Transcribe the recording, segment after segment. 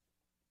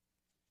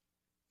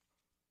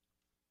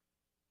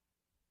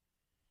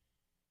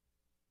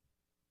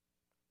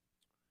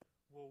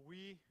Well,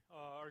 we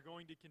are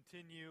going to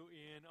continue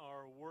in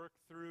our work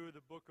through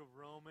the book of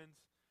Romans.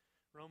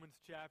 Romans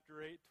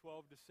chapter 8,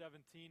 12 to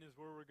 17 is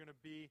where we're going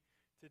to be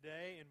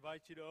today. I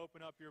invite you to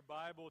open up your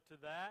Bible to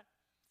that.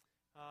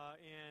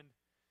 And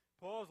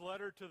Paul's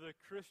letter to the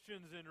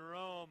Christians in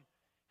Rome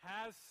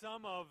has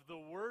some of the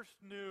worst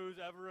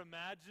news ever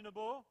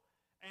imaginable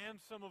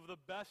and some of the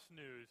best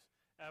news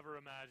ever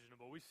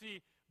imaginable. We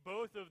see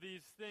both of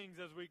these things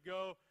as we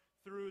go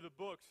through the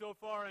book. So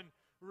far in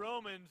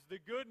Romans,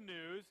 the good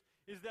news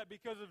is that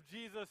because of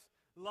Jesus'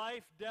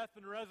 life, death,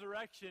 and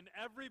resurrection,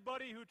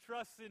 everybody who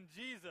trusts in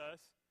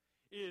Jesus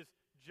is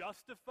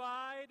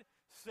justified,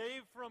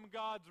 saved from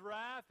God's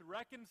wrath,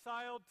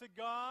 reconciled to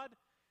God,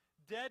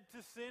 dead to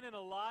sin and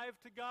alive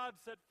to God,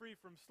 set free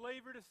from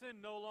slavery to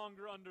sin, no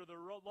longer under the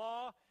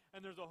law,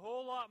 and there's a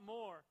whole lot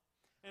more.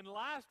 And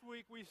last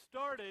week we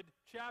started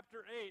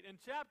chapter 8.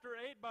 And chapter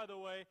 8, by the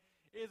way,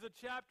 is a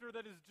chapter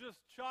that is just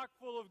chock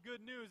full of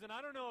good news. And I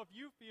don't know if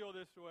you feel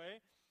this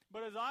way,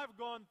 but as I've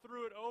gone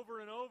through it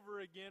over and over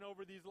again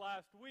over these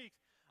last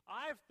weeks,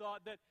 I've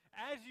thought that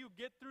as you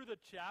get through the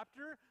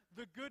chapter,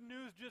 the good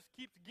news just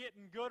keeps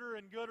getting gooder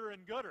and gooder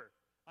and gooder.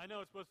 I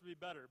know it's supposed to be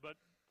better, but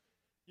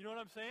you know what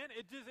I'm saying?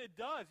 It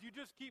does. You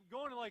just keep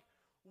going like,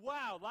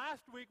 wow,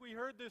 last week we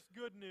heard this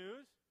good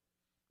news.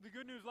 The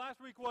good news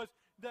last week was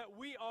that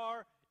we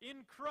are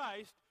in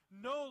Christ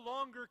no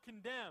longer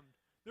condemned.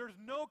 There's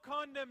no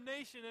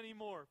condemnation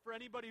anymore for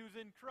anybody who's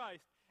in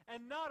Christ.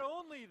 And not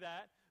only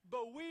that,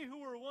 but we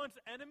who were once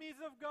enemies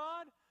of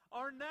God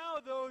are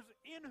now those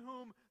in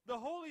whom the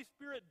Holy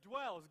Spirit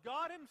dwells.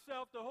 God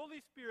himself, the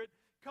Holy Spirit,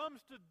 comes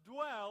to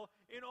dwell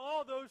in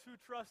all those who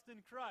trust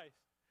in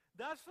Christ.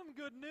 That's some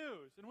good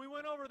news. And we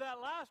went over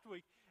that last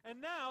week.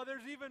 And now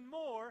there's even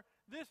more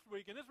this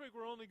week. And this week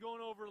we're only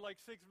going over like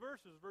 6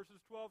 verses,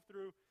 verses 12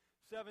 through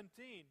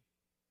 17.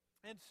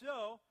 And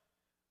so,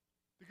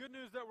 the good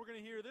news that we're going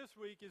to hear this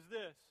week is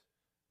this.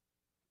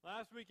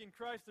 Last week in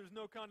Christ there's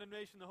no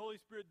condemnation. The Holy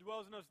Spirit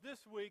dwells in us.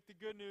 This week the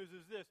good news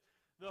is this.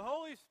 The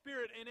Holy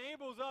Spirit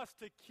enables us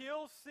to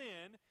kill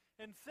sin.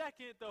 And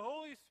second, the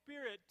Holy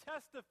Spirit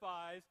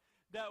testifies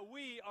that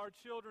we are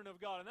children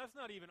of God. And that's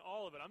not even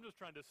all of it. I'm just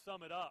trying to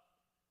sum it up.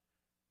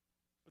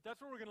 But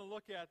that's what we're going to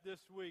look at this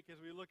week as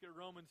we look at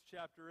Romans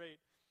chapter 8,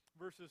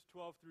 verses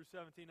 12 through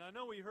 17. I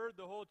know we heard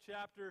the whole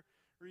chapter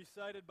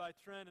recited by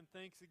Trent, and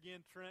thanks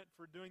again, Trent,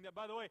 for doing that.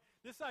 By the way,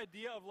 this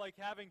idea of like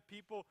having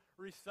people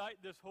recite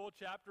this whole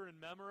chapter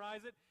and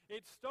memorize it,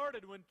 it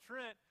started when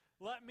Trent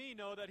let me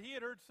know that he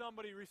had heard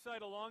somebody recite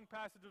a long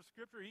passage of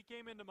Scripture. He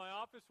came into my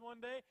office one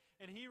day,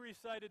 and he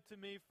recited to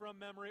me from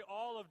memory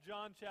all of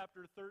John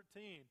chapter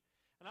 13.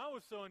 And I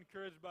was so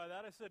encouraged by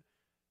that. I said,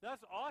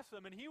 that's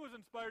awesome. And he was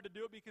inspired to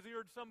do it because he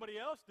heard somebody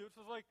else do it.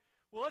 So I was like,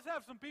 well, let's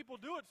have some people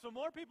do it so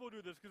more people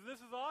do this because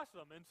this is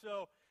awesome. And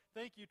so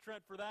thank you,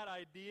 Trent, for that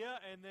idea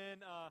and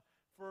then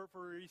for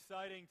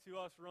reciting to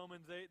us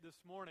Romans 8 this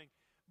morning.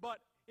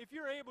 But if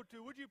you're able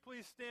to, would you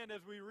please stand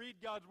as we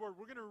read God's Word?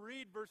 We're going to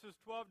read verses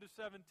 12 to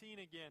 17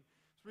 again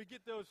so we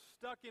get those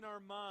stuck in our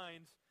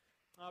minds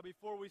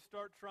before we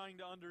start trying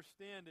to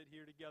understand it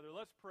here together.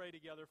 Let's pray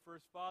together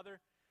first.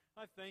 Father,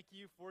 I thank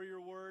you for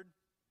your Word,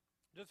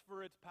 just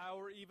for its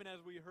power, even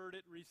as we heard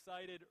it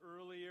recited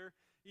earlier,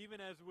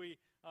 even as we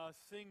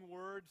sing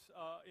words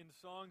in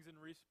songs in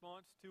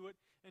response to it.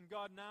 And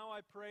God, now I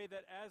pray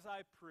that as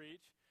I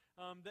preach,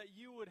 that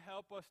you would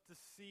help us to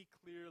see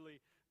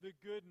clearly the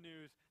good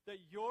news,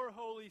 that your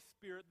Holy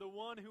Spirit, the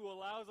one who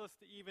allows us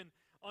to even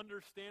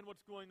understand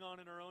what's going on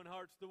in our own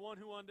hearts, the one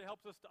who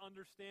helps us to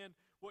understand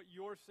what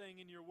you're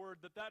saying in your word,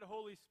 that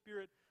Holy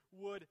Spirit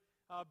would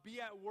be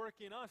at work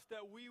in us,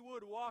 that we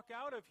would walk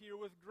out of here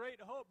with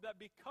great hope, that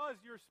because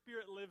your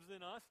Spirit lives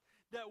in us,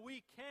 that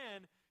we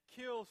can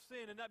kill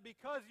sin, and that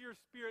because your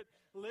Spirit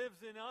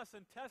lives in us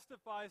and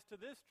testifies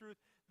to this truth,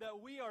 that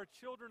we are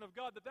children of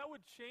God, that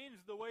would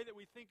change the way that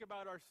we think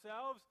about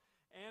ourselves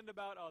and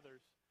about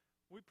others.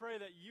 We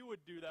pray that you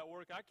would do that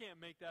work. I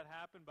can't make that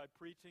happen by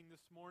preaching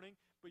this morning,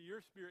 but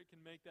your Spirit can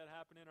make that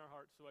happen in our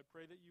hearts. So I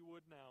pray that you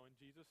would now, in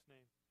Jesus'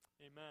 name.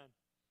 Amen.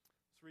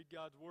 Let's read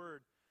God's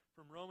Word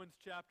from Romans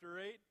chapter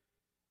 8,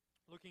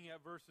 looking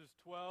at verses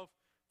 12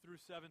 through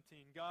 17.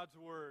 God's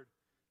Word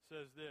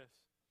says this.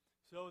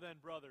 So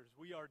then, brothers,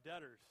 we are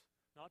debtors,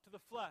 not to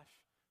the flesh,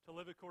 to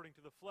live according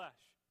to the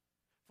flesh.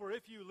 For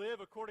if you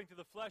live according to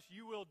the flesh,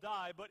 you will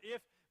die. But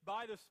if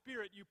by the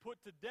Spirit you put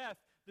to death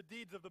the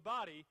deeds of the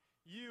body,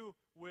 you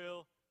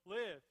will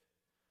live.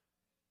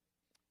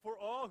 For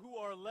all who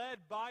are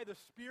led by the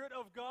Spirit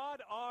of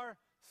God are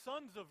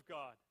sons of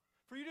God.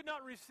 For you did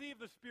not receive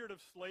the spirit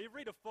of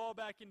slavery to fall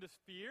back into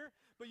fear,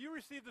 but you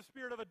received the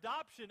spirit of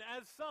adoption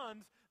as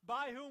sons,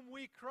 by whom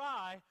we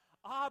cry,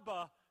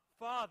 Abba,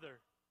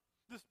 Father.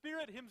 The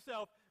Spirit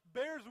himself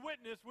bears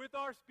witness with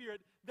our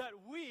spirit that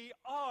we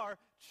are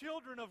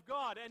children of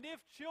God. And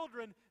if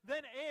children,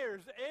 then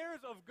heirs,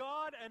 heirs of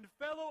God and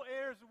fellow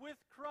heirs with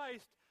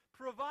Christ,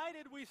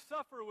 provided we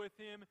suffer with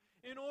him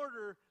in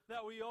order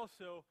that we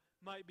also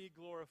might be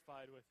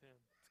glorified with him.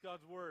 It's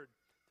God's Word.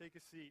 Take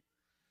a seat.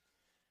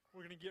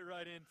 We're going to get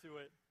right into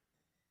it.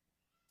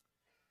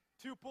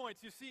 2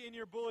 points. You see in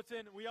your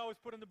bulletin, we always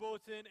put in the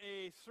bulletin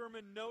a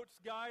sermon notes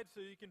guide so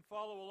you can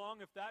follow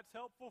along if that's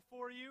helpful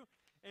for you.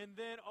 And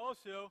then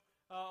also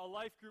a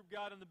life group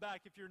guide on the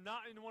back. If you're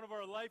not in one of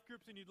our life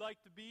groups and you'd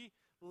like to be,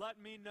 let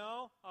me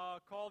know.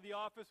 Call the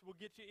office. We'll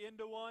get you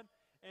into one.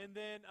 And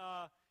then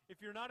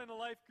if you're not in a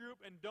life group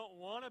and don't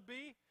want to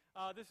be,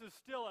 this is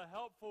still a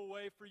helpful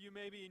way for you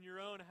maybe in your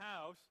own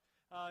house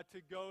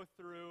to go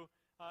through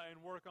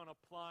and work on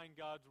applying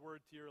God's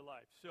Word to your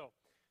life. So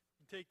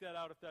take that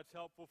out if that's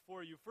helpful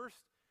for you. First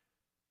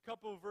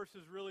couple of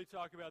verses really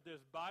talk about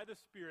this. By the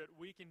Spirit,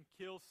 we can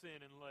kill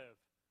sin and live.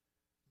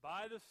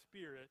 By the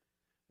Spirit,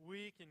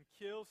 we can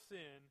kill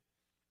sin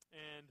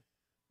and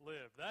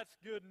live. That's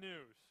good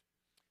news.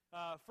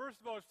 First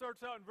of all, it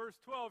starts out in verse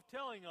 12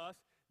 telling us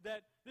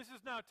that this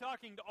is now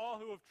talking to all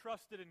who have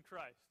trusted in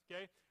Christ.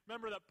 Okay?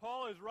 Remember that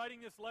Paul is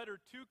writing this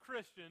letter to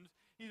Christians.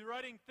 He's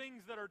writing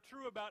things that are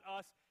true about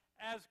us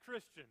as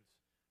Christians.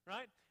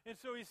 Right? And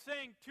so he's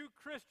saying to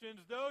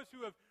Christians, those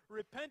who have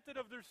repented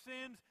of their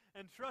sins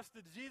and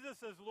trusted Jesus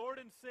as Lord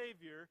and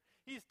Savior,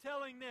 he's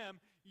telling them,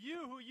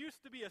 you who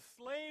used to be a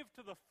slave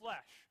to the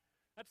flesh,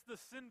 that's the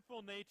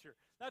sinful nature.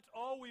 That's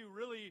all we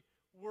really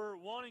were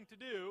wanting to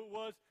do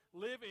was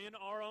live in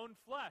our own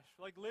flesh,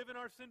 like live in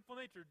our sinful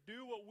nature,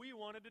 do what we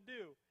wanted to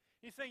do.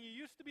 He's saying you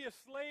used to be a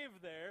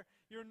slave there,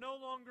 you're no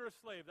longer a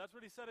slave. That's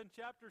what he said in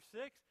chapter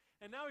 6.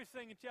 And now he's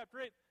saying in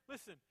chapter 8,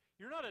 listen,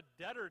 you're not a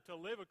debtor to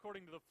live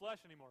according to the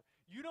flesh anymore.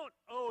 You don't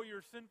owe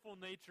your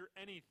sinful nature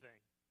anything,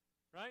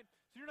 right?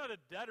 So you're not a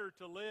debtor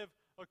to live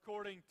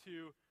according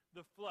to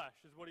the flesh,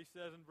 is what he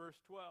says in verse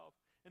 12.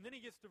 And then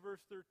he gets to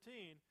verse 13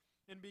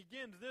 and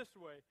begins this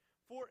way.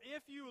 For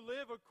if you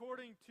live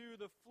according to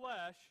the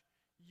flesh,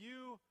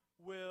 you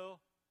will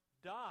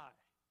die.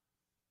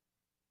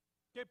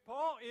 Okay,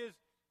 Paul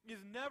is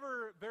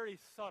never very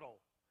subtle,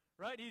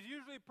 right? He's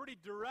usually pretty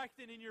direct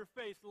and in your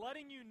face,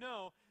 letting you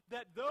know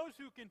that those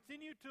who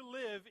continue to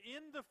live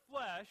in the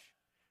flesh,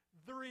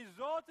 the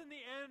result in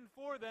the end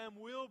for them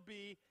will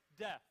be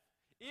death.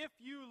 If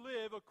you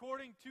live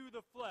according to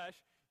the flesh,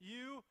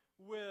 you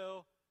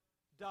will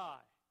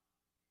die.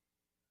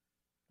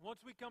 Once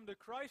we come to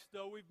Christ,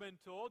 though, we've been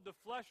told the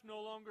flesh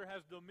no longer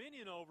has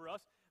dominion over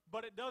us,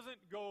 but it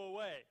doesn't go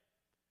away.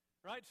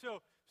 Right?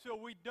 So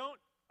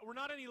we're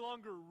not any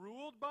longer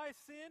ruled by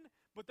sin,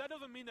 but that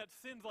doesn't mean that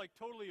sin's like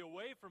totally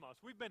away from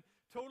us. We've been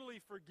totally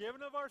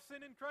forgiven of our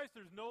sin in Christ.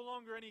 There's no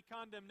longer any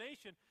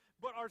condemnation,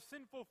 but our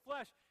sinful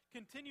flesh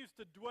continues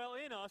to dwell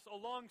in us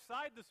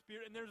alongside the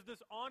Spirit, and there's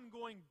this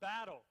ongoing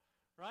battle,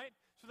 right?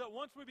 So that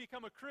once we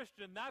become a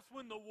Christian, that's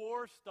when the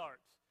war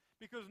starts.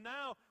 Because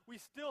now we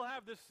still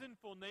have this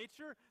sinful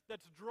nature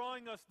that's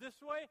drawing us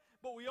this way,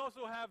 but we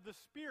also have the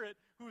Spirit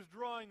who's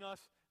drawing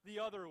us the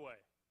other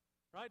way.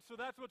 Right? So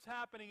that's what's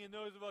happening in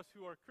those of us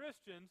who are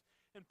Christians.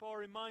 And Paul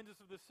reminds us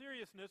of the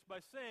seriousness by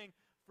saying,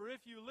 for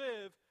if you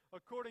live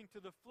according to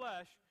the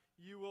flesh,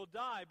 you will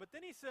die. But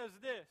then he says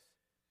this,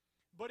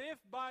 but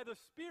if by the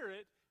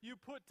Spirit you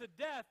put to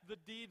death the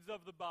deeds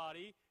of the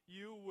body,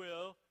 you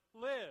will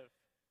live.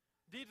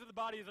 Deeds of the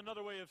body is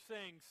another way of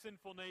saying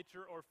sinful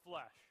nature or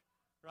flesh.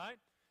 Right?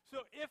 So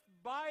if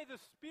by the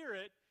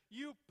Spirit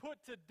you put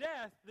to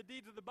death the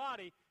deeds of the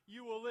body,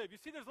 you will live. You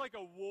see there's like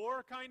a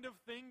war kind of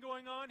thing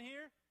going on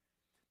here?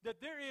 That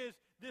there is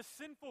this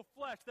sinful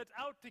flesh that's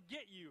out to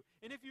get you.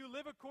 And if you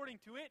live according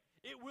to it,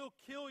 it will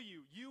kill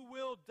you. You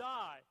will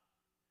die.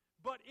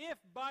 But if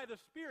by the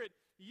Spirit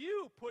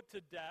you put to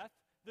death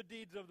the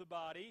deeds of the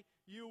body,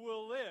 you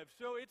will live.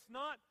 So it's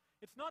not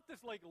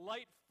this like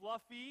light,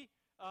 fluffy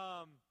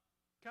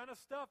kind of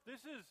stuff.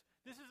 This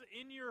is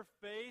in your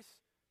face,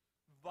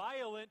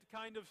 violent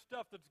kind of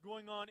stuff that's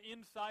going on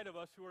inside of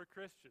us who are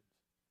Christians.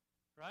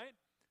 Right?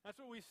 That's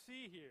what we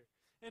see here.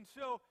 And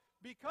so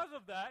because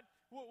of that,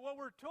 what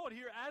we're told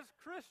here, as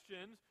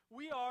Christians,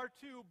 we are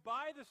to,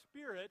 by the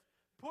Spirit,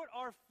 put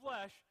our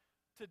flesh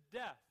to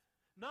death.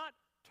 Not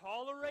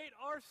tolerate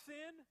our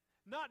sin,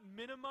 not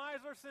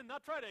minimize our sin,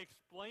 not try to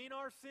explain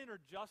our sin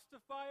or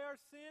justify our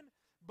sin,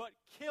 but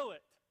kill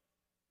it.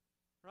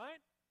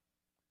 Right?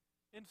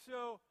 And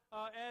so,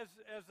 as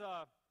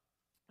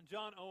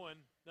John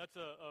Owen, that's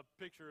a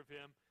picture of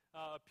him,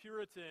 a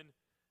Puritan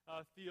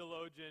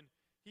theologian,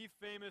 he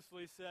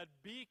famously said,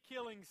 be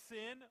killing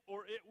sin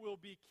or it will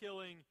be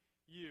killing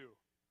you.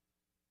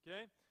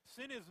 Okay?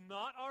 Sin is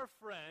not our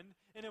friend,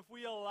 and if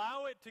we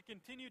allow it to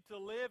continue to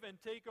live and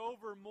take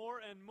over more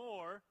and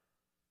more,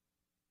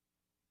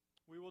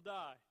 we will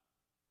die.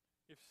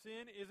 If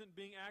sin isn't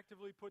being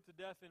actively put to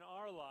death in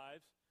our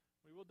lives,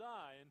 we will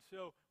die. And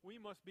so we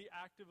must be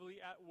actively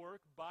at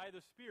work by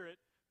the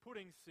Spirit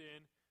putting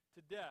sin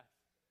to death.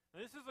 Now,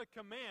 this is a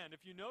command.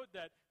 If you note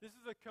that, this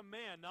is a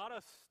command, not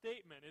a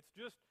statement. It's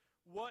just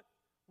what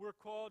we're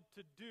called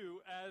to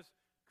do as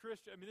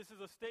Christians. I mean, this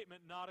is a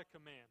statement, not a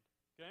command.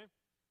 Okay?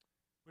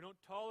 We don't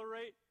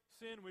tolerate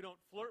sin. We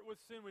don't flirt with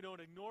sin. We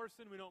don't ignore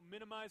sin. We don't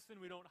minimize sin.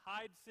 We don't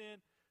hide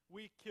sin.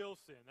 We kill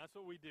sin. That's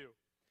what we do.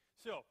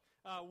 So,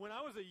 when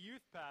I was a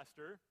youth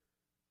pastor,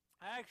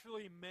 I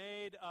actually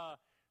made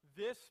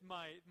this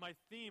my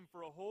theme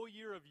for a whole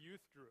year of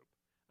youth group.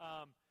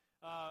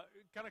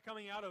 kind of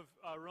coming out of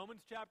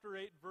Romans chapter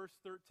 8, verse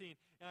 13.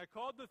 And I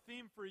called the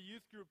theme for a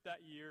youth group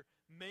that year,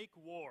 Make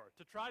War,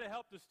 to try to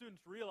help the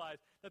students realize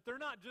that they're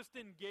not just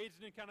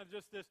engaged in kind of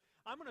just this,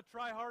 I'm going to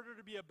try harder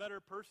to be a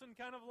better person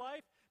kind of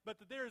life, but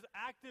that there is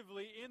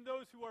actively, in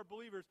those who are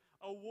believers,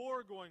 a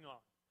war going on.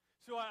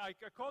 So I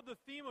called the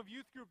theme of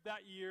youth group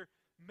that year,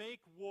 Make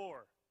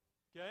War.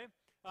 Okay?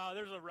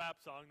 There's a rap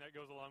song that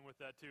goes along with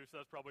that too, so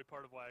that's probably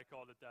part of why I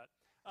called it that.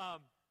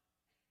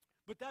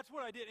 But that's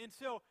what I did. And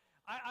so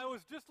I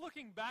was just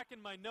looking back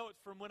in my notes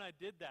from when I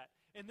did that.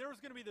 And there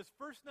was going to be this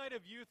first night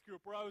of youth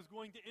group where I was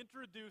going to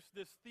introduce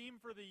this theme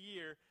for the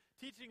year,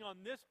 teaching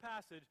on this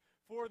passage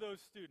for those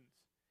students.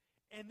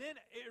 And then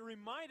it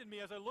reminded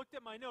me, as I looked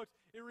at my notes,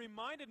 it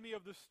reminded me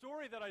of the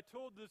story that I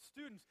told the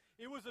students.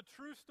 It was a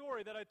true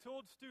story that I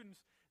told students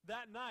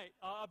that night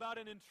about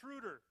an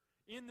intruder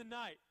in the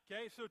night.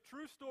 Okay, so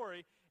true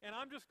story. And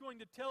I'm just going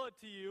to tell it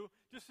to you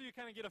just so you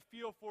kind of get a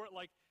feel for it,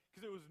 like,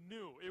 because it was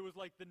new. It was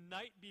like the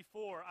night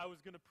before I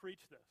was going to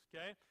preach this,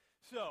 okay?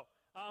 So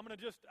I'm going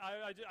to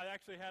I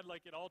actually had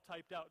like it all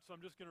typed out, so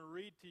I'm just going to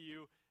read to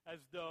you as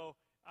though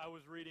I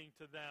was reading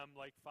to them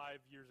like 5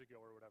 years ago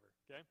or whatever,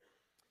 okay?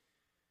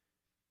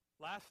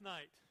 Last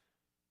night,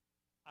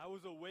 I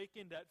was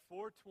awakened at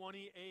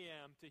 4:20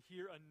 a.m. to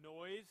hear a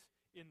noise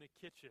in the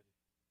kitchen.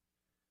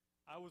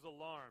 I was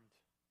alarmed.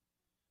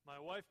 My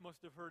wife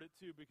must have heard it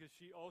too because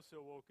she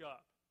also woke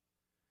up.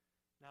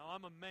 Now,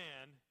 I'm a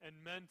man, and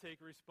men take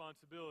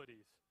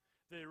responsibilities.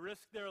 They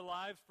risk their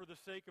lives for the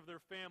sake of their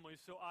families,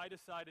 so I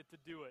decided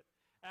to do it.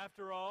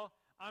 After all,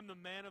 I'm the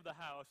man of the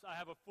house. I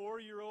have a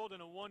 4-year-old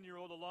and a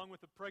 1-year-old along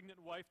with a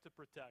pregnant wife to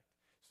protect.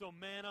 So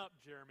man up,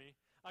 Jeremy.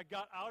 I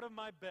got out of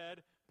my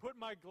bed, put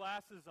my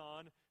glasses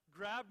on,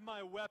 grabbed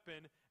my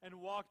weapon, and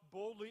walked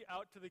boldly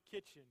out to the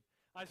kitchen.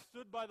 I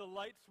stood by the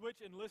light switch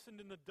and listened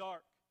in the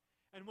dark.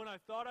 And when I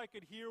thought I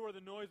could hear where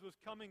the noise was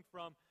coming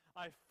from,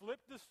 I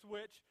flipped the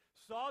switch,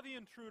 saw the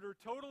intruder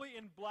totally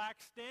in black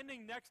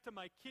standing next to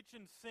my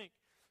kitchen sink.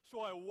 So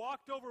I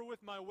walked over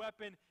with my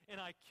weapon and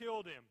I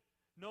killed him.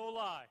 No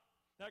lie.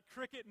 That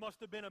cricket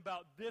must have been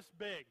about this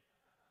big,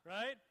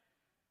 right?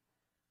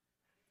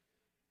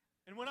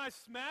 And when I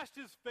smashed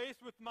his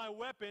face with my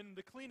weapon,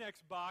 the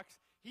Kleenex box,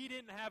 he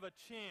didn't have a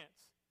chance.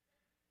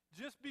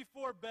 Just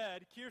before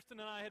bed, Kirsten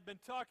and I had been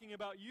talking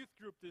about youth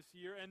group this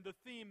year and the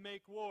theme,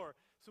 Make War.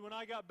 So when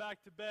I got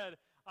back to bed,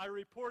 I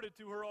reported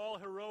to her all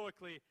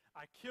heroically,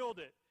 I killed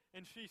it.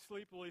 And she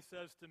sleepily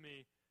says to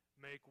me,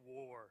 Make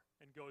war,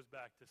 and goes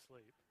back to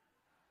sleep.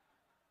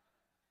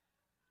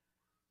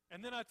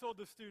 And then I told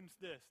the students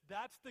this,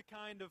 that's the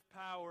kind of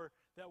power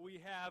that we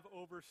have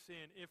over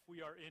sin if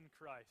we are in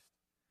Christ.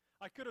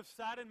 I could have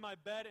sat in my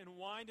bed and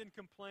whined and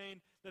complained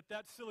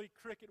that silly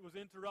cricket was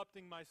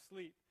interrupting my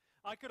sleep.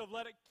 I could have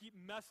let it keep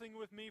messing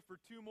with me for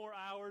 2 more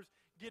hours,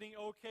 getting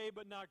okay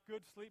but not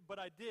good sleep, but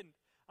I didn't.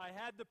 I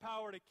had the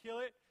power to kill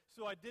it,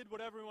 so I did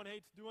what everyone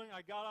hates doing.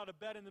 I got out of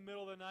bed in the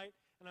middle of the night,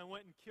 and I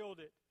went and killed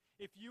it.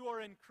 If you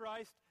are in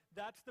Christ,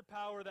 that's the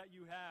power that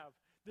you have.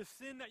 The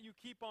sin that you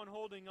keep on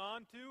holding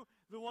on to,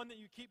 the one that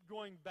you keep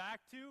going back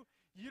to,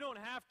 you don't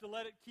have to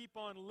let it keep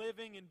on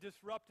living and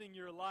disrupting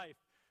your life.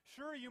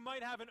 Sure, you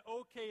might have an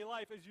okay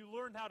life as you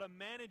learn how to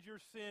manage your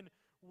sin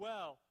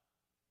well.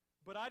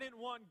 But I didn't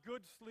want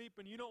good sleep,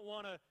 and you don't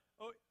want to,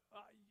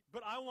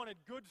 but I wanted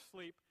good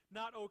sleep,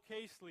 not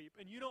okay sleep.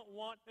 And you don't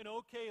want an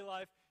okay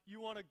life,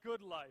 you want a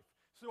good life.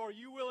 So are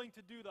you willing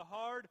to do the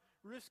hard,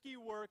 risky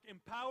work,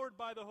 empowered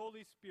by the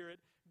Holy Spirit,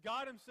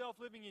 God himself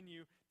living in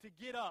you, to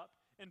get up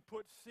and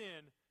put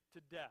sin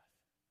to death?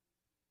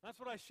 That's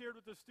what I shared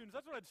with the students.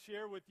 That's what I'd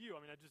share with you. I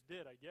mean, I just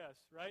did, I guess,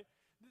 right?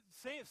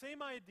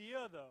 Same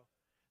idea, though,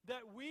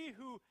 that we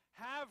who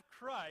have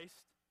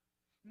Christ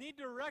need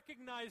to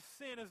recognize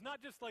sin as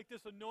not just like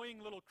this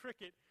annoying little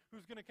cricket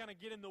who's going to kind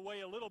of get in the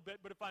way a little bit,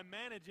 but if I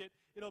manage it,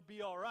 it'll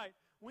be all right.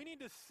 We need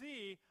to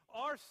see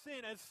our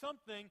sin as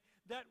something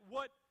that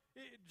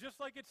just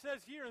like it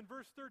says here in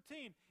verse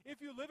 13, if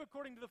you live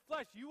according to the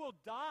flesh, you will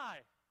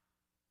die.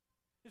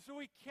 And so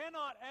we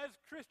cannot, as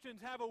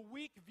Christians, have a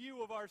weak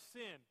view of our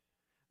sin,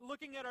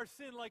 looking at our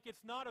sin like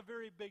it's not a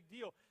very big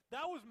deal.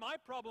 That was my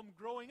problem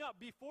growing up.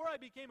 Before I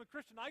became a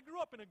Christian, I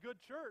grew up in a good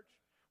church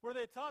where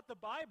they taught the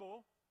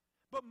Bible,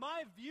 but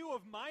my view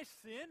of my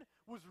sin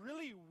was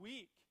really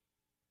weak.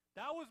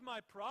 That was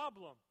my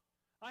problem.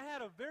 I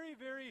had a very,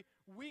 very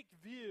weak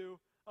view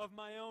of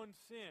my own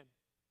sin.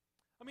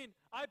 I mean,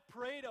 I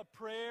prayed a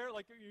prayer,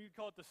 like you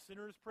call it the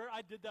sinner's prayer.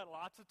 I did that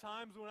lots of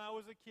times when I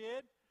was a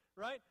kid,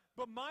 right?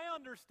 But my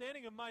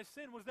understanding of my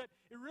sin was that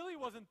it really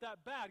wasn't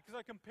that bad because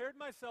I compared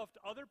myself to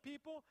other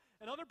people,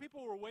 and other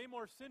people were way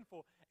more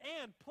sinful.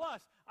 And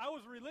plus, I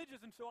was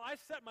religious, and so I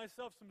set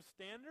myself some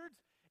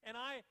standards, and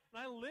I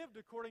lived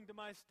according to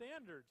my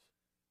standards.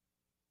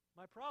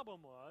 My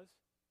problem was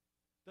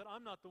that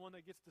I'm not the one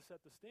that gets to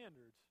set the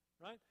standards,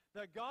 right?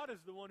 That God is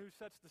the one who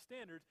sets the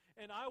standards,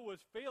 and I was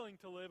failing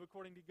to live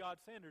according to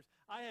God's standards.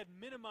 I had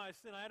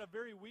minimized sin. I had a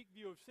very weak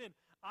view of sin.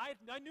 I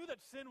knew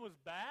that sin was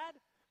bad,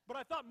 but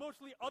I thought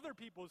mostly other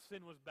people's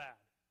sin was bad.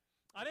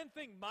 I didn't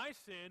think my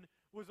sin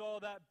was all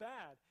that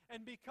bad.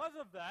 And because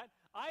of that,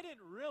 I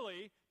didn't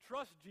really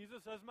trust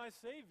Jesus as my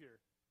Savior.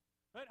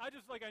 Right?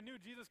 I knew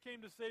Jesus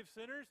came to save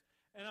sinners,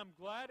 and I'm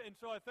glad. And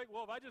so I think,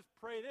 well, if I just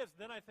pray this,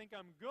 then I think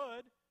I'm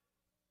good.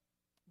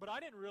 But I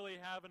didn't really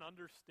have an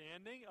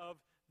understanding of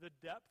the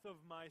depth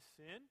of my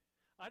sin.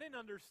 I didn't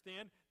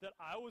understand that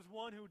I was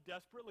one who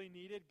desperately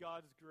needed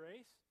God's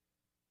grace.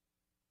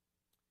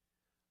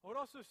 I would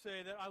also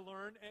say that I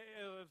learned,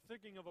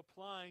 thinking of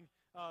applying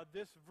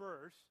this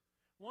verse,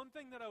 one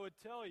thing that I would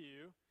tell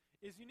you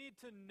is you need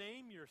to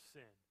name your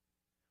sin.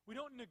 We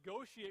don't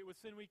negotiate with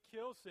sin, we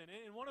kill sin.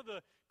 And one of the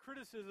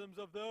criticisms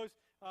of those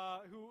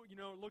who,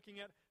 looking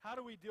at how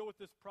do we deal with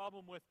this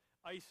problem with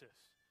ISIS,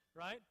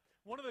 right?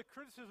 One of the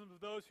criticisms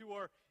of those who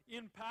are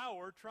in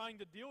power trying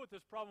to deal with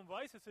this problem of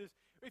ISIS is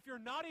if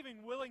you're not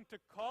even willing to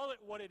call it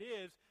what it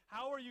is,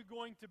 how are you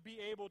going to be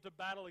able to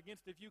battle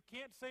against it? If you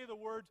can't say the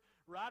words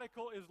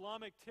radical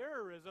Islamic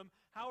terrorism,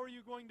 how are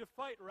you going to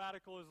fight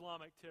radical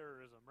Islamic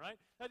terrorism, right?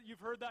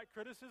 You've heard that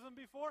criticism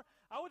before?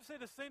 I would say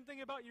the same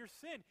thing about your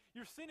sin.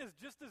 Your sin is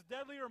just as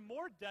deadly or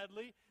more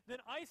deadly than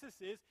ISIS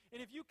is,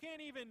 and if you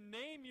can't even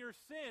name your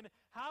sin,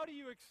 how do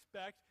you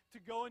expect to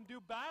go and do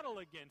battle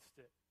against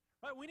it?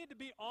 Right? We need to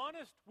be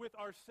honest with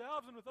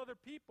ourselves and with other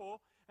people,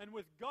 and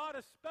with God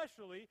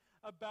especially,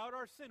 about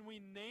our sin.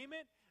 We name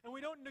it, and we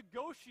don't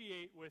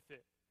negotiate with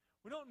it.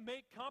 We don't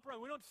make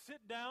compromise. We don't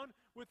sit down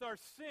with our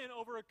sin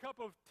over a cup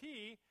of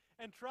tea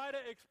and try to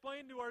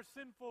explain to our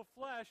sinful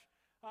flesh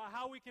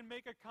how we can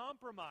make a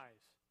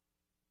compromise.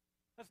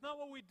 That's not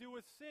what we do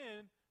with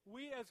sin.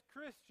 We as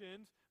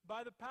Christians,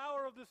 by the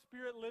power of the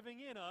Spirit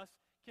living in us,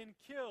 can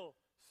kill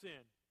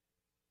sin.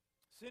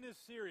 Sin is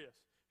serious.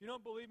 If you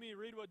don't believe me,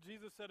 read what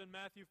Jesus said in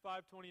Matthew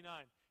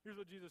 5:29. Here's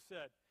what Jesus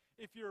said.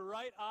 If your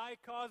right eye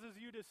causes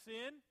you to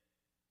sin,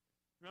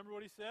 remember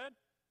what he said?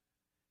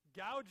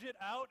 Gouge it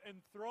out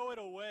and throw it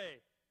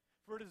away.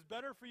 For it is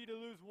better for you to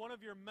lose one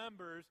of your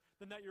members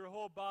than that your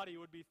whole body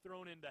would be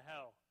thrown into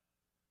hell.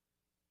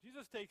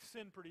 Jesus takes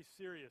sin pretty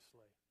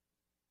seriously.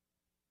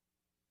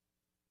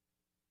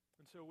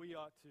 And so we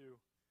ought to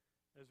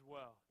as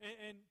well.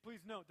 And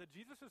please note that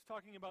Jesus is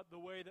talking about the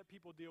way that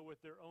people deal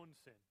with their own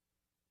sin.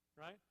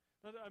 Right?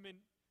 I mean,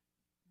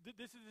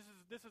 this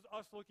is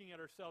us looking at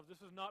ourselves.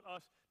 This is not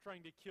us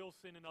trying to kill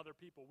sin in other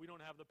people. We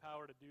don't have the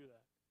power to do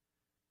that.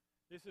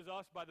 This is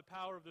us, by the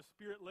power of the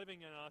Spirit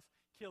living in us,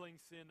 killing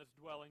sin that's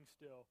dwelling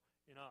still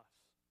in us.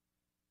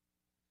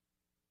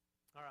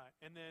 All right,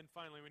 and then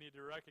finally we need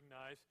to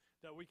recognize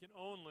that we can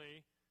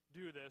only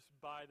do this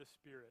by the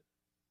Spirit.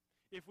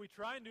 If we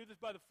try and do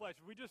this by the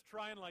flesh, if we just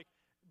try and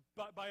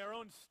by our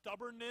own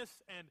stubbornness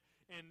and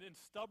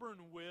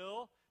stubborn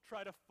will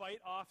try to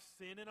fight off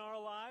sin in our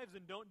lives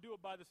and don't do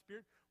it by the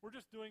Spirit, we're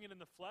just doing it in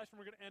the flesh,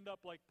 and we're going to end up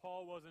like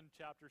Paul was in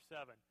chapter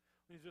 7.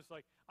 He's just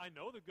like, I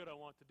know the good I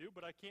want to do,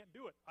 but I can't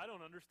do it. I don't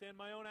understand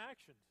my own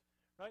actions,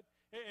 right?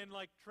 And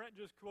like Trent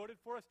just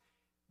quoted for us,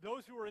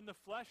 those who are in the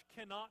flesh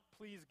cannot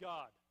please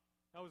God.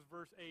 That was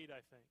verse 8, I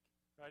think,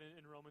 right,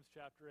 in Romans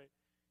chapter 8.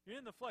 You're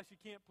in the flesh, you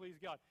can't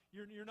please God.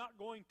 You're not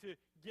going to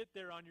get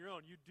there on your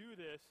own. You do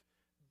this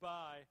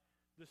by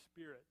the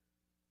Spirit.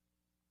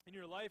 In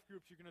your life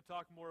groups, you're going to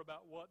talk more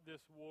about what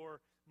this war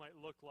might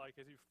look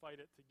like as you fight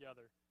it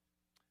together.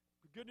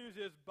 The good news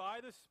is, by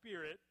the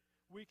Spirit,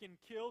 we can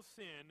kill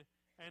sin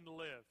and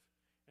live.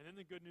 And then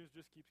the good news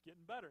just keeps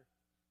getting better.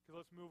 Because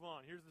let's move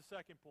on. Here's the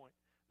second point.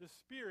 The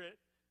Spirit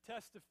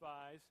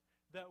testifies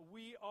that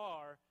we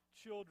are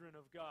children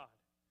of God.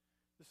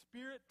 The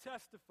Spirit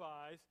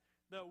testifies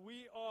that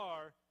we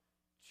are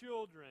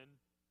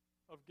children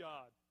of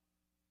God.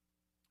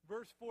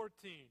 Verse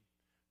 14.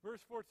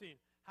 Verse 14.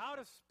 How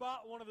to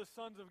spot one of the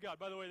sons of God.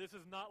 By the way, this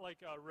is not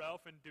like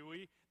Ralph and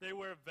Dewey. They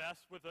wear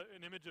vests with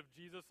an image of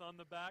Jesus on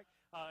the back,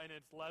 and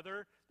it's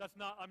leather.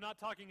 I'm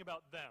not talking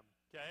about them,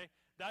 okay?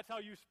 That's how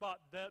you spot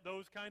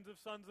those kinds of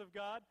sons of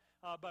God,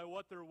 by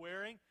what they're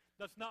wearing.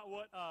 That's not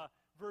what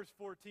verse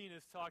 14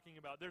 is talking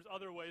about. There's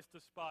other ways to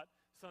spot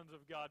sons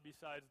of God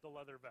besides the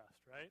leather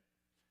vest, right?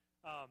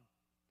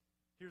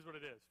 Here's what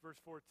it is. Verse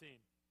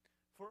 14.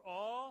 For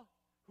all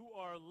who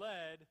are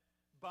led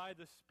by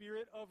the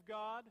Spirit of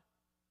God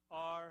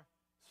are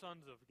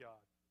sons of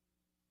God.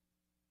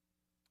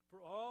 For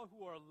all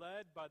who are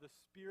led by the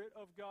Spirit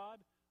of God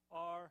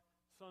are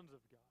sons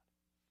of God.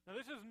 Now,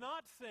 this is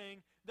not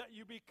saying that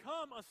you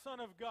become a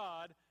son of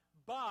God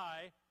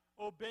by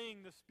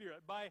obeying the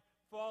Spirit, by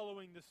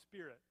following the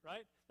Spirit,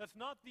 right? That's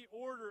not the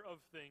order of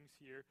things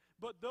here.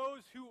 But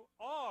those who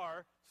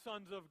are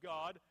sons of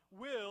God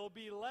will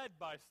be led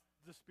by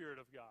the Spirit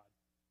of God.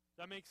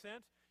 Does that make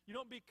sense? You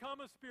don't become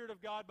a Spirit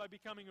of God by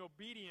becoming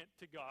obedient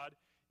to God.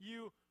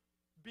 You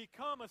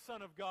become a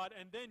son of God,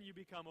 and then you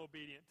become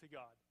obedient to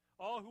God.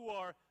 All who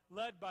are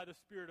led by the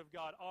Spirit of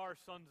God are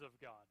sons of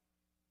God.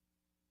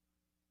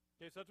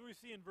 Okay, so that's what we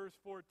see in verse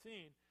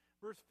 14.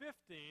 Verse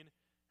 15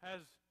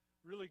 has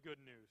really good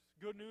news.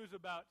 Good news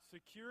about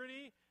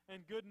security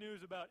and good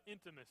news about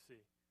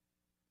intimacy.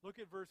 Look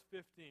at verse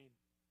 15.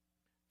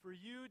 For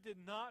you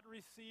did not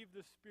receive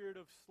the spirit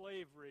of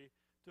slavery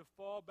to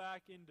fall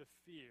back into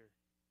fear,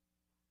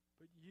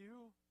 but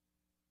you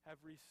have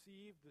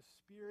received the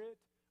Spirit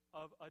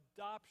of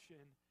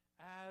adoption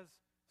as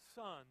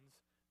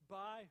sons,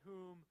 by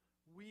whom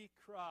we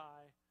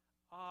cry,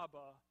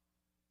 Abba,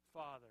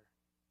 Father.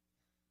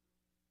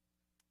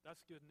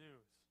 That's good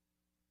news.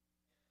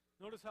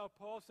 Notice how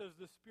Paul says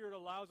the Spirit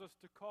allows us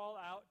to call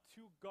out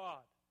to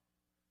God.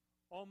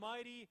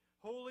 Almighty,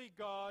 holy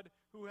God,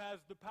 who has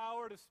the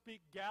power to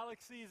speak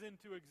galaxies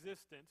into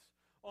existence.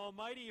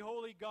 Almighty,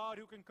 holy God,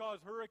 who can cause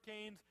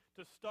hurricanes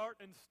to start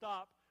and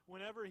stop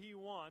whenever he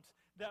wants,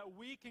 that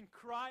we can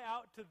cry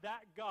out to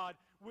that God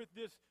with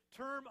this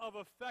term of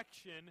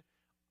affection,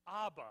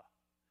 Abba,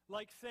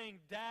 like saying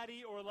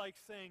daddy or like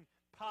saying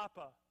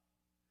papa,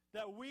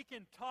 that we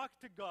can talk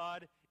to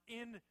God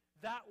in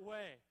that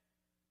way.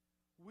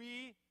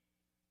 We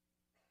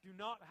do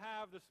not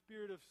have the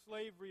spirit of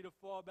slavery to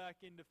fall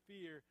back into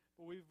fear,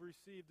 but we've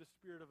received the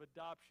spirit of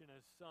adoption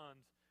as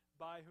sons,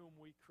 by whom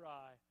we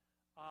cry,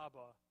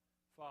 Abba,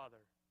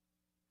 Father.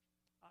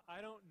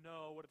 I don't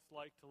know what it's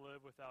like to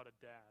live without a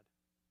dad.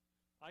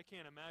 I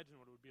can't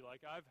imagine what it would be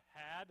like. I've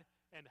had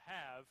and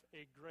have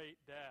a great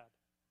dad.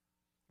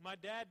 My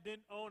dad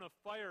didn't own a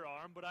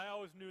firearm, but I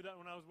always knew that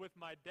when I was with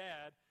my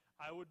dad,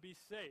 I would be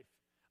safe.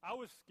 I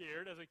was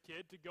scared as a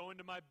kid to go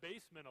into my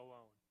basement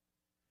alone.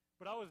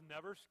 But I was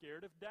never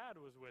scared if Dad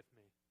was with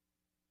me,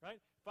 right?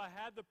 If I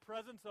had the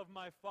presence of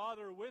my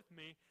father with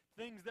me,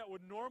 things that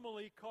would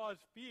normally cause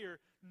fear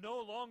no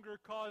longer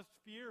caused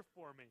fear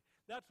for me.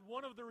 That's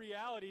one of the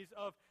realities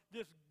of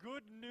this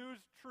good news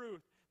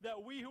truth,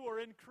 that we who are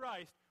in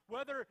Christ,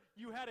 whether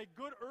you had a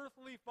good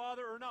earthly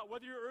father or not,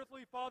 whether your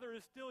earthly father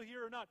is still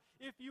here or not,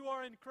 if you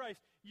are in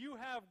Christ, you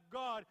have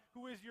God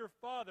who is your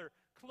Father,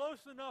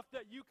 close enough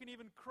that you can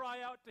even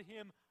cry out to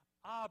him,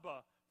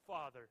 Abba,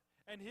 Father.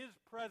 And his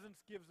presence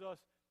gives us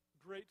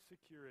great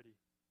security.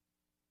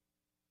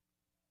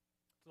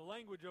 It's a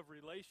language of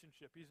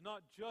relationship. He's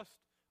not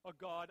just a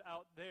God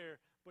out there,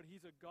 but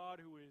he's a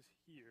God who is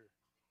here,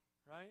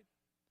 right?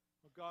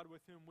 A God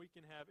with whom we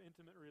can have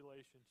intimate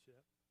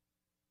relationship.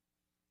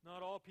 Not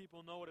all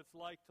people know what it's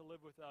like to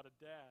live without a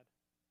dad,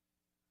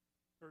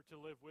 or to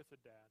live with a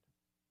dad,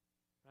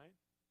 right?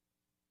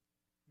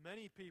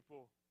 Many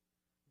people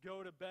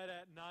go to bed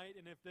at night,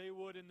 and if they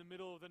would in the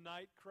middle of the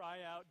night cry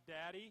out,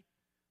 Daddy,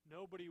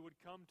 nobody would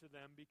come to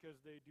them because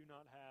they do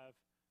not have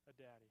a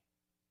daddy.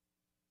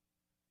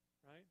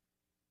 Right?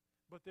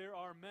 But there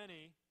are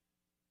many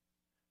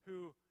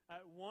who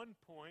at one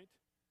point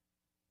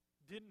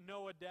didn't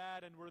know a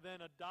dad and were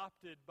then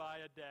adopted by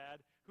a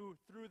dad, who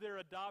through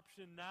their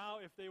adoption now,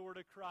 if they were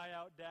to cry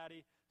out,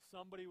 Daddy,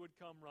 somebody would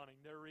come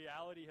running. Their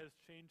reality has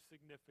changed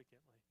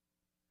significantly.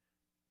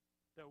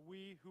 That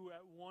we who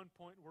at one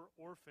point were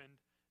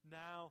orphaned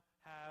now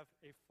have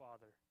a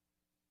father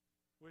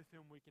with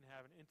whom we can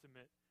have an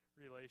intimate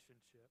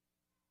relationship.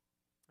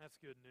 That's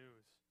good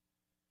news.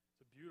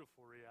 It's a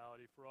beautiful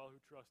reality for all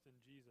who trust in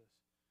Jesus.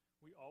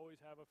 We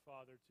always have a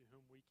Father to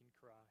whom we can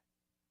cry.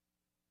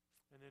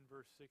 And then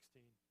verse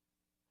 16.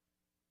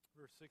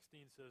 Verse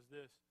 16 says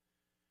this,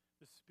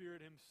 the Spirit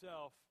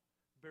himself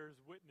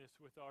bears witness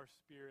with our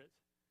spirit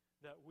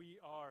that we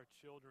are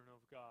children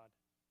of God.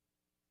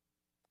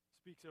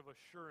 Speaks of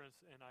assurance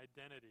and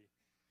identity.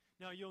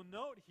 Now you'll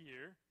note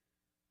here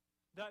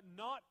that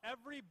not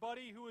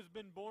everybody who has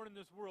been born in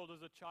this world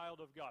is a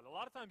child of God. A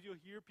lot of times you'll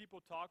hear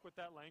people talk with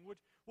that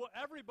language. Well,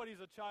 everybody's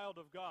a child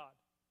of God.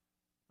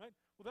 Right?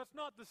 Well, that's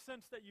not the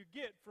sense that you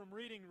get from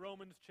reading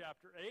Romans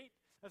chapter 8.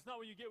 That's not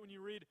what you get when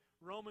you read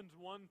Romans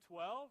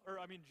 1:12,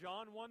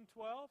 John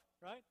 1:12,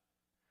 right?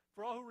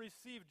 For all who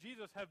receive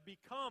Jesus have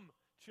become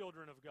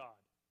children of God.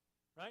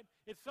 Right?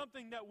 It's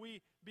something that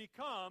we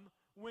become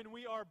when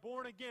we are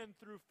born again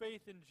through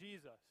faith in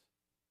Jesus.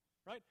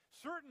 Right?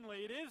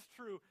 Certainly it is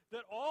true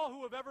that all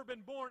who have ever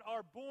been born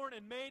are born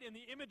and made in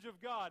the image of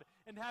God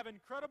and have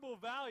incredible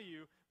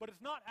value, but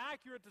it's not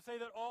accurate to say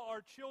that all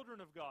are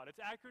children of God.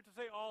 It's accurate to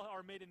say all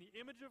are made in the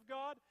image of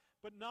God,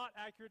 but not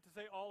accurate to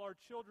say all are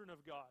children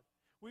of God.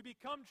 We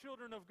become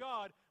children of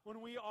God when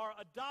we are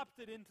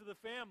adopted into the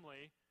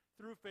family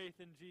through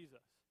faith in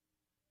Jesus.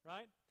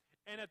 Right?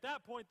 And at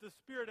that point, the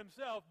Spirit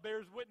himself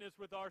bears witness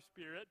with our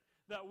spirit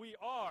that we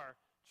are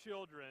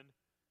children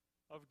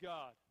of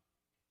God.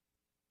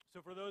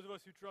 So for those of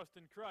us who trust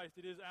in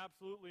Christ, it is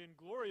absolutely and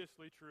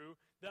gloriously true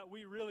that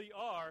we really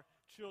are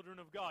children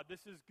of God.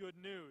 This is good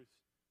news.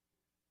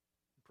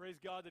 And praise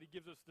God that he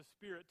gives us the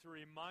Spirit to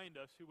remind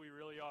us who we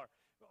really are.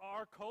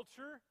 Our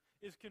culture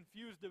is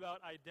confused about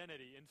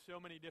identity in so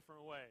many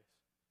different ways.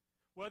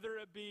 Whether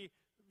it be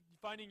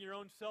finding your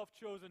own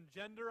self-chosen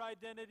gender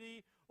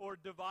identity, or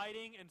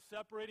dividing and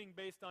separating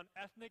based on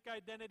ethnic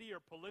identity or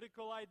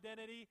political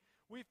identity,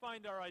 we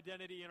find our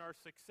identity in our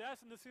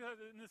success, in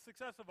the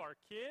success of our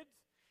kids,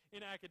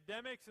 in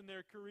academics and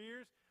their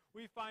careers.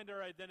 We find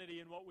our identity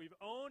in what we've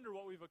owned or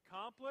what we've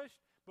accomplished.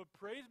 But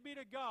praise be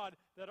to God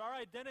that our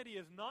identity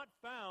is not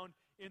found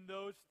in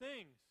those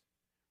things.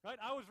 Right?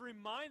 I was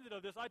reminded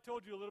of this. I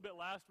told you a little bit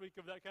last week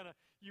of that kind of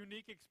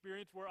unique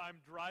experience where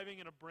I'm driving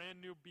in a brand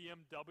new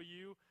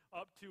BMW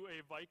up to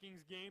a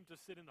Vikings game to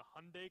sit in the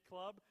Hyundai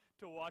Club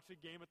to watch a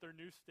game at their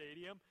new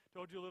stadium.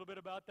 Told you a little bit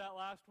about that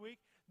last week.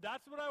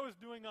 That's what I was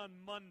doing on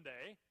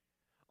Monday.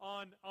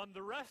 On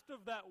the rest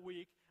of that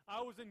week,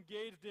 I was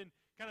engaged in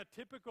kind of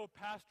typical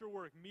pastor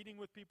work, meeting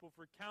with people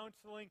for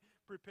counseling,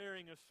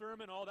 preparing a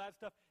sermon, all that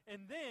stuff.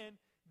 And then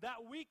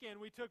that weekend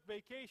we took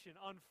vacation.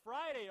 On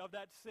Friday of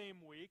that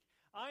same week,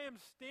 I am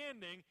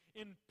standing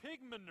in pig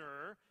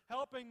manure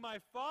helping my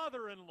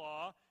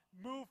father-in-law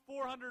move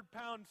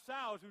 400-pound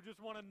sows who just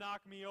want to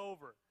knock me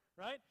over,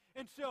 right?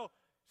 And so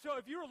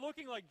if you were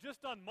looking like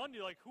just on Monday,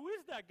 like, who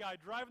is that guy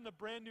driving the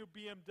brand new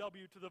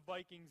BMW to the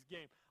Vikings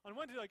game? On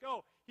Wednesday, like,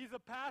 oh, he's a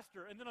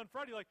pastor. And then on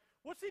Friday, like,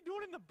 what's he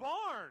doing in the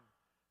barn,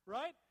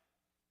 right?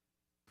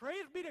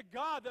 Praise be to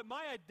God that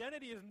my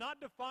identity is not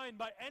defined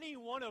by any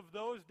one of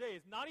those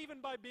days, not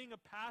even by being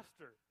a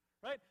pastor,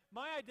 right?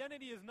 My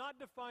identity is not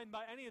defined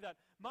by any of that.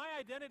 My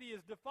identity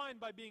is defined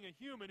by being a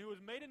human who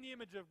is made in the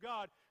image of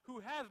God, who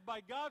has,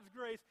 by God's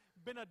grace,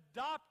 been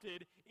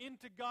adopted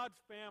into God's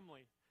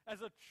family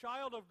as a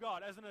child of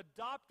God, as an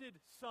adopted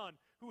son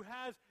who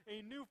has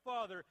a new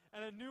father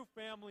and a new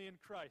family in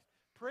Christ.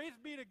 Praise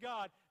be to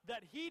God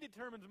that he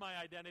determines my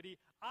identity.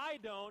 I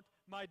don't.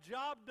 My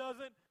job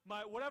doesn't.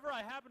 Whatever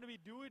I happen to be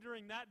doing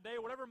during that day,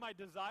 whatever my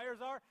desires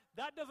are,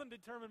 that doesn't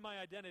determine my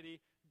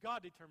identity.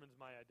 God determines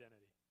my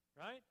identity,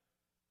 right?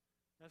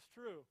 That's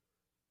true.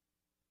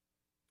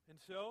 And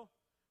so,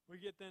 we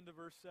get then to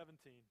verse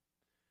 17.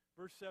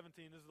 Verse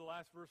 17, this is the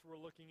last verse we're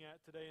looking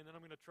at today, and then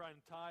I'm going to try and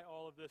tie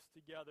all of this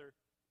together.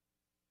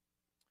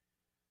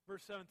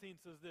 Verse 17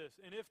 says this,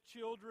 "And if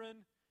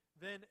children,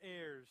 then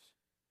heirs,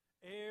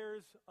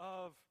 heirs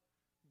of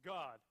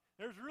God."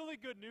 There's really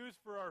good news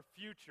for our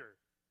future,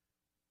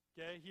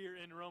 okay, here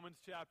in Romans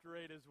chapter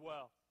 8 as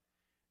well.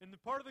 And the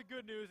part of the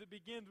good news, it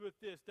begins with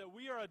this, that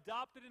we are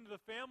adopted into the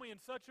family in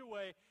such a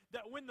way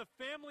that when the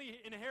family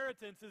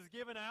inheritance is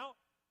given out,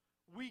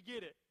 we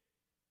get it,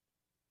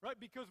 right?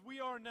 Because we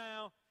are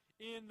now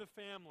in the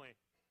family.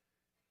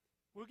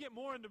 We'll get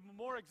more into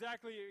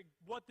exactly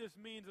what this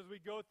means as we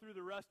go through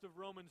the rest of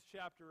Romans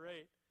chapter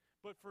 8.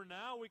 But for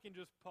now, we can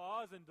just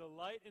pause and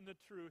delight in the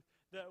truth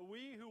that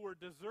we who were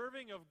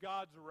deserving of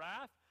God's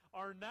wrath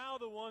are now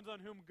the ones on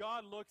whom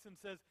God looks and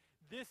says,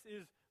 "This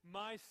is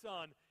my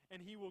son,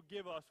 and he will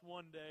give us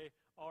one day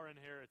our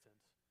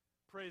inheritance."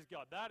 Praise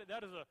God. That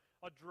is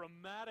a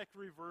dramatic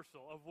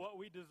reversal of what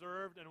we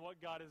deserved and what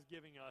God is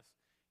giving us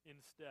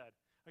instead.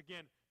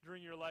 Again,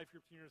 during your life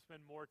groups, you're going to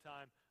spend more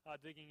time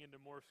digging into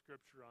more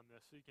scripture on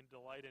this so you can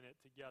delight in it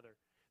together.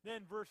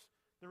 Then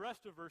the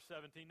rest of verse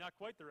 17, not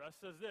quite the rest,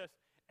 says this,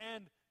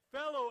 "And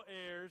fellow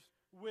heirs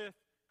with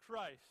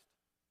Christ."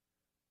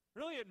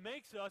 Really, it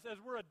makes us,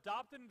 as we're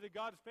adopted into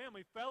God's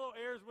family, fellow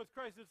heirs with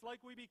Christ. It's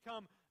like we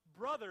become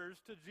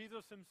brothers to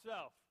Jesus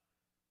himself,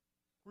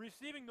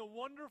 receiving the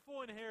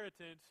wonderful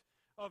inheritance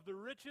of the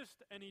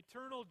richest and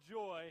eternal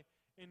joy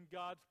in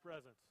God's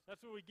presence.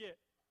 That's what we get.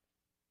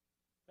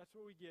 That's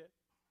what we get.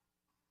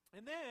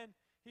 And then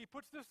he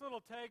puts this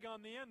little tag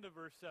on the end of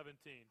verse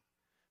 17.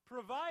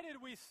 "Provided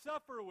we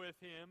suffer with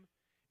him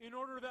in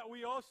order that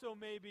we also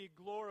may be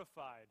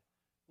glorified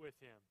with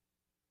him."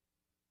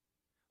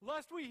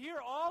 Lest we hear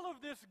all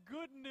of this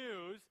good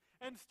news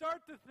and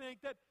start to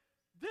think that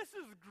this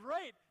is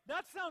great.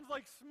 That sounds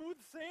like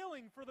smooth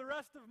sailing for the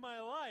rest of my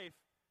life.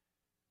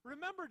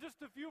 Remember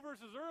just a few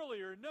verses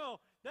earlier, no,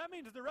 that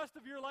means the rest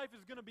of your life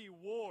is going to be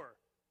war.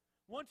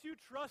 Once you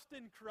trust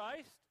in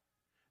Christ,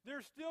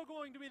 there's still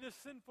going to be this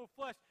sinful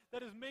flesh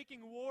that is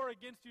making war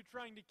against you,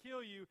 trying to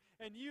kill you,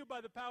 and you,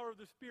 by the power of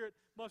the Spirit,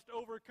 must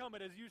overcome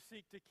it as you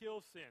seek to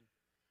kill sin,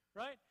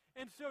 right?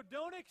 And so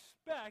don't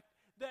expect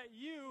that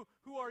you,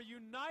 who are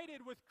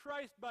united with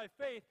Christ by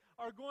faith,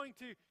 are going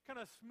to kind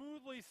of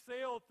smoothly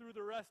sail through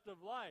the rest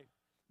of life.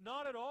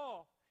 Not at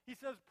all. He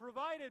says,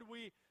 provided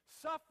we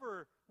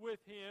suffer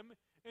with him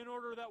in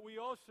order that we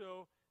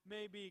also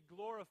may be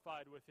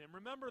glorified with him.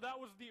 Remember, that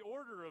was the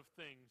order of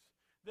things,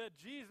 that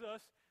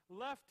Jesus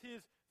left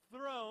his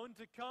throne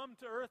to come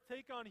to earth,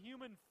 take on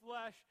human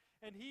flesh,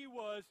 and he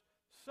was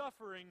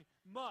suffering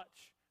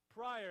much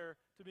prior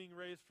to being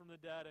raised from the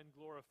dead and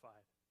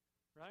glorified,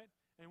 right?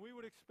 And we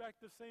would expect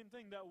the same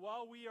thing, that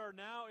while we are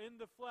now in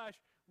the flesh,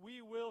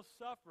 we will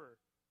suffer,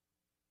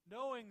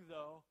 knowing,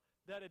 though,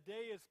 that a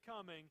day is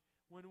coming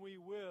when we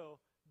will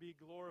be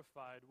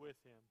glorified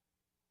with him.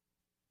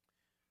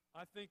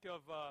 I think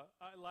of,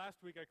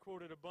 last week I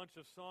quoted a bunch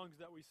of songs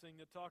that we sing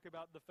that talk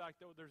about the fact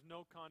that there's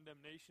no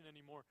condemnation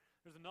anymore.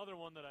 There's another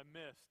one that I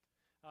missed.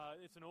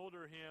 It's an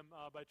older hymn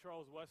by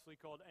Charles Wesley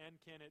called "And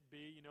Can It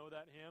Be?" You know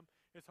that hymn?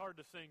 It's hard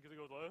to sing because it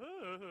goes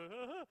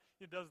like,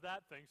 it does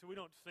that thing, so we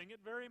don't sing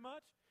it very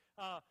much.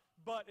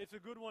 But it's a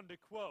good one to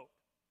quote,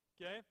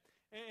 okay?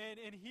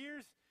 And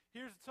here's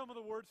some of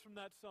the words from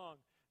that song.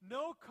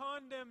 "No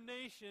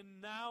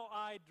condemnation now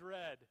I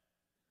dread.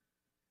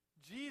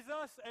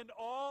 Jesus and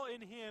all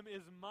in him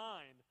is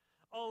mine.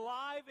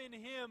 Alive in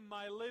him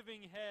my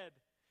living head,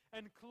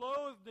 and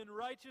clothed in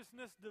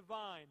righteousness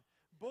divine.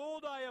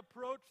 Bold I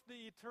approach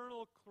the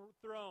eternal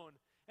throne,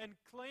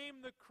 and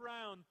claim the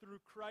crown through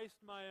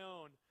Christ my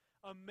own.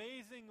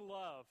 amazing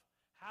love,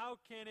 how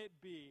can it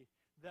be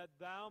that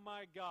thou,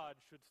 my God,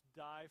 shouldst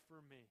die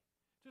for me?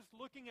 Just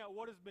looking at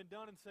what has been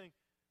done and saying,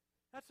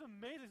 that's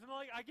amazing. It's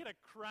not like I get a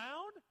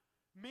crown?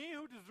 Me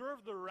who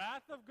deserve the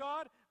wrath of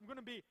God? I'm going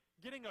to be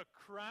getting a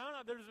crown?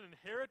 There's an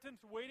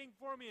inheritance waiting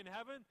for me in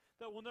heaven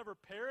that will never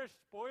perish,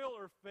 spoil,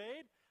 or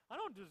fade? I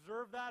don't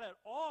deserve that at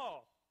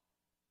all.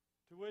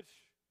 To which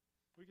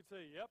we could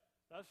say, yep,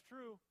 that's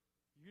true.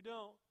 You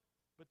don't.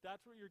 But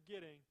that's what you're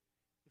getting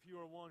if you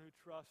are one who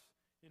trusts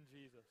in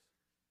Jesus.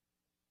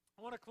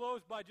 I want to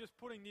close by just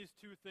putting these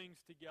two things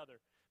together,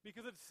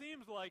 because it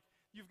seems like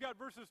you've got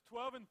verses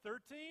 12 and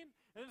 13,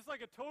 and it's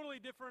like a totally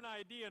different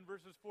idea in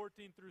verses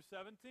 14 through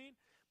 17.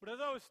 But as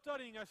I was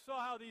studying, I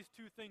saw how these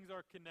two things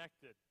are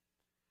connected.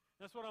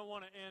 That's what I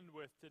want to end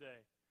with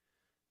today.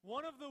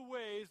 One of the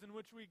ways in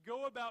which we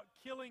go about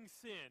killing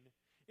sin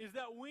is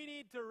that we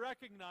need to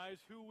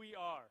recognize who we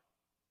are.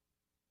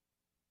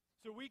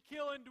 So we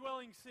kill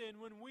indwelling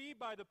sin when we,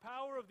 by the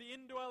power of the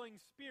indwelling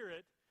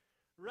Spirit,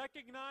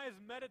 recognize,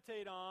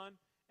 meditate on,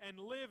 and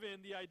live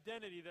in the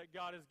identity that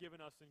God has given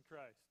us in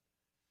Christ.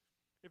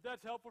 If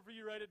that's helpful for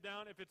you, write it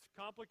down. If it's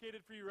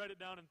complicated for you, write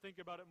it down and think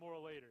about it more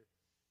later.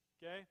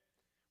 Okay?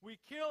 We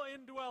kill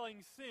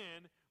indwelling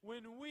sin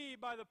when we,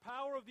 by the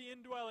power of the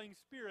indwelling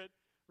Spirit,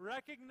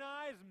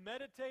 recognize,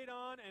 meditate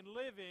on, and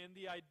live in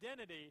the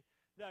identity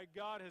that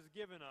God has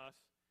given us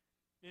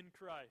in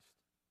Christ.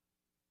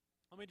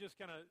 Let me just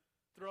kind of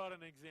throw out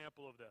an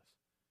example of this.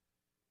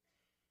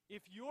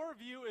 If your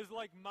view is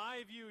like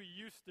my view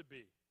used to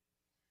be,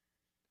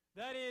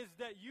 that is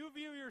that you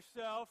view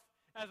yourself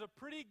as a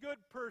pretty good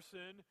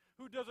person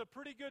who does a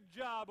pretty good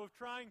job of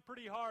trying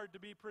pretty hard to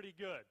be pretty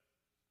good.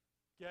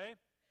 Okay?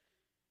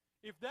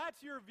 If that's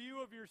your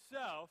view of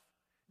yourself,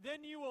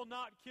 then you will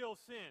not kill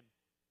sin.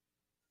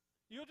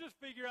 You'll just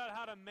figure out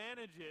how to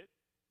manage it,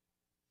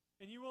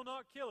 and you will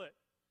not kill it.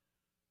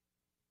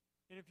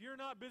 And if you're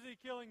not busy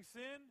killing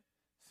sin,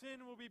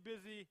 sin will be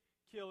busy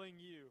killing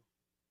you.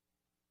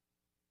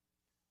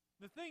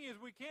 The thing is,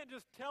 we can't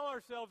just tell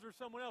ourselves or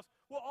someone else,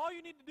 well, all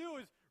you need to do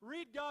is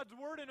read God's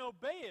word and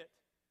obey it.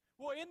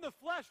 Well, in the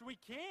flesh, we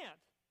can't.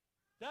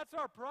 That's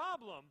our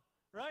problem,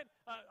 right?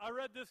 I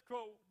read this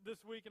quote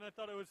this week, and I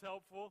thought it was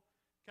helpful.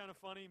 Kind of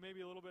funny,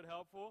 maybe a little bit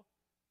helpful.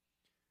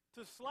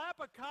 To slap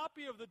a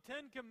copy of the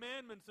Ten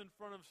Commandments in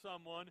front of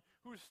someone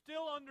who's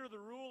still under the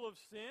rule of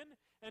sin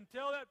and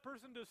tell that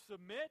person to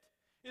submit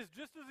is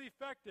just as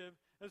effective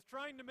as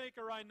trying to make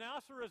a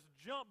rhinoceros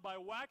jump by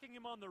whacking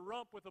him on the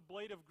rump with a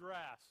blade of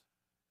grass.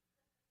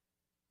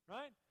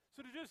 Right?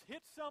 So to just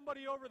hit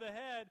somebody over the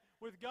head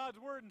with God's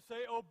word and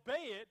say,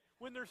 obey it,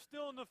 when they're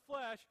still in the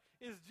flesh,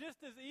 is just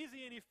as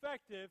easy and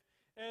effective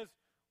as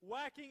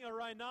whacking a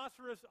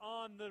rhinoceros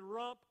on the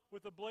rump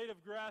with a blade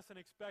of grass and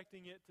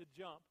expecting it to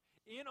jump.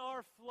 In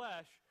our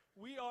flesh,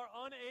 we are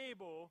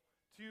unable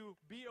to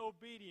be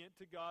obedient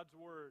to God's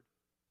word.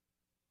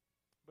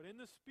 But in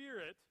the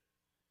Spirit,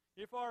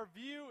 if our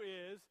view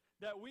is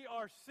that we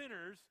are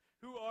sinners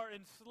who are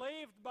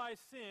enslaved by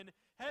sin,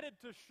 headed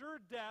to sure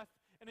death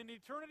and an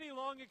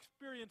eternity-long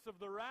experience of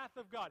the wrath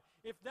of God,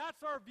 if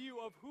that's our view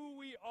of who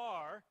we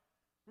are,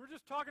 we're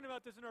just talking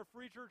about this in our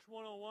Free Church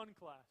 101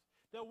 class,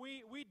 that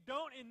we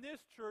don't in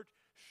this church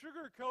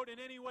sugarcoat in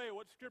any way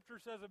what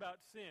Scripture says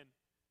about sin.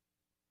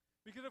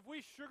 Because if we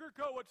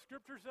sugarcoat what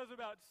Scripture says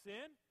about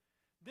sin,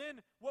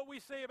 then what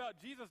we say about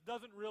Jesus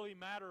doesn't really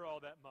matter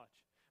all that much.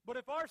 But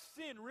if our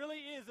sin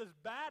really is as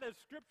bad as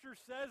Scripture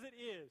says it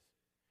is,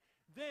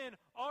 then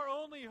our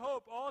only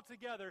hope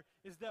altogether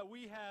is that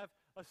we have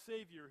a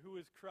Savior who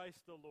is Christ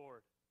the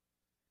Lord.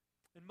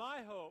 And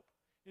my hope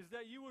is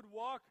that you would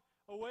walk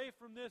away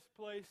from this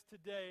place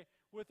today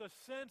with a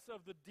sense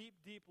of the deep,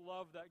 deep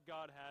love that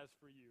God has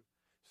for you.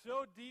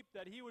 So deep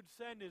that he would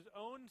send his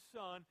own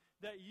Son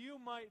that you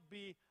might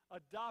be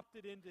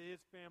adopted into his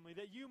family,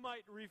 that you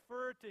might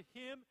refer to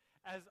him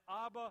as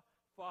Abba,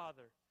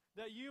 Father,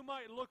 that you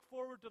might look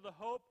forward to the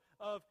hope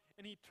of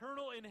an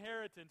eternal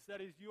inheritance that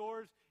is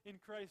yours in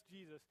Christ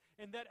Jesus,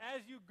 and that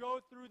as you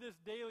go through this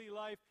daily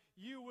life,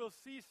 you will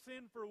see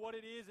sin for what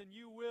it is, and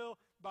you will,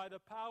 by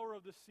the power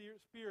of the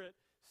Spirit,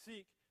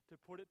 seek to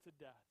put it to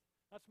death.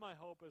 That's my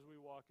hope as we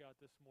walk out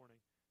this morning.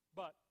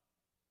 But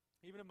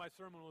even if my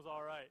sermon was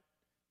all right,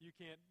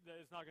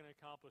 it's not going to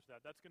accomplish that.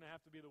 That's going to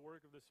have to be the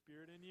work of the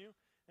Spirit in you.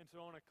 And so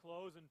I want to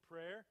close in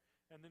prayer,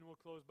 and then we'll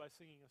close by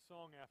singing a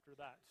song after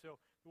that. So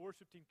the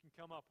worship team can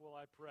come up while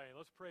I pray.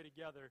 Let's pray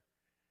together.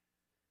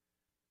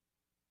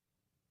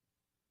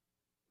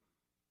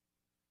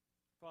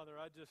 Father,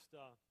 I just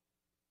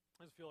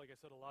feel like I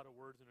said a lot of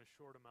words in a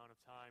short amount of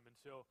time, and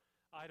so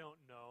I don't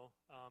know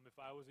if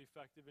I was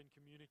effective in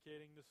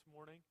communicating this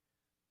morning,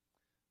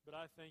 but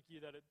I thank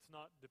you that it's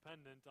not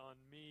dependent on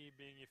me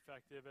being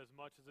effective as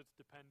much as it's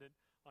dependent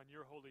on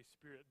your Holy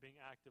Spirit being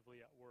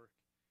actively at work.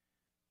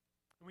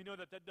 And we know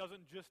that that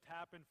doesn't just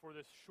happen for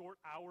this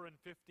short hour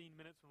and 15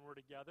 minutes when we're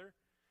together,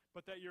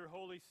 but that your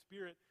Holy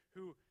Spirit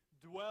who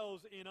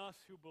dwells in us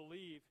who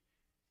believe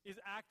is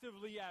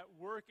actively at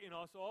work in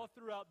us all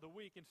throughout the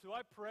week. And so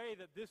I pray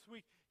that this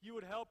week you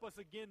would help us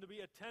again to be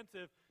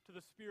attentive to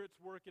the Spirit's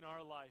work in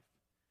our life.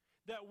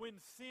 That when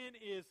sin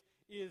is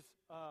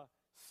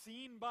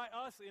seen by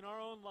us in our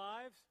own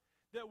lives,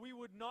 that we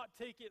would not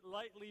take it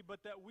lightly,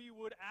 but that we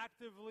would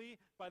actively,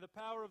 by the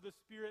power of the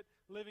Spirit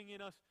living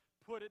in us,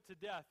 put it to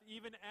death.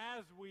 Even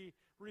as we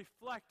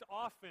reflect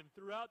often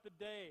throughout the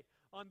day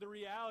on the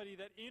reality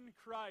that in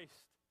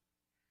Christ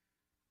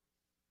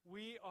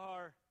we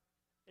are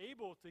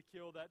able to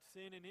kill that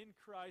sin, and in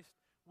Christ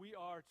we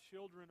are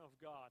children of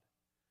God.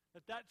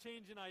 That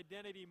change in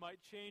identity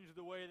might change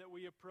the way that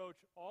we approach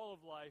all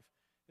of life,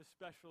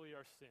 especially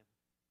our sin.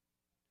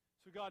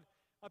 So God,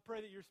 I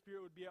pray that your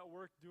Spirit would be at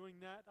work doing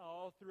that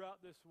all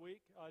throughout this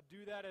week.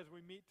 Do that as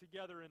we meet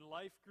together in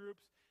life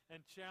groups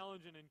and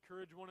challenge and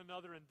encourage one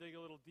another and dig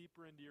a little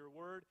deeper into your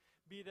word.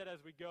 Be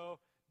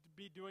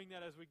doing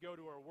that as we go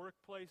to our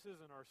workplaces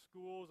and our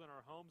schools and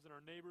our homes and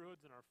our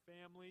neighborhoods and our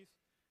families.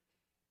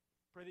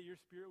 Pray that your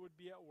Spirit would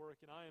be at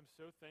work, and I am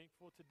so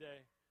thankful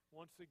today,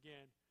 once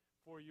again,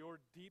 for your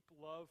deep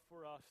love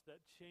for us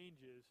that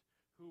changes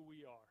who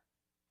we are.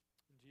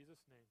 In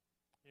Jesus' name,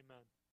 amen.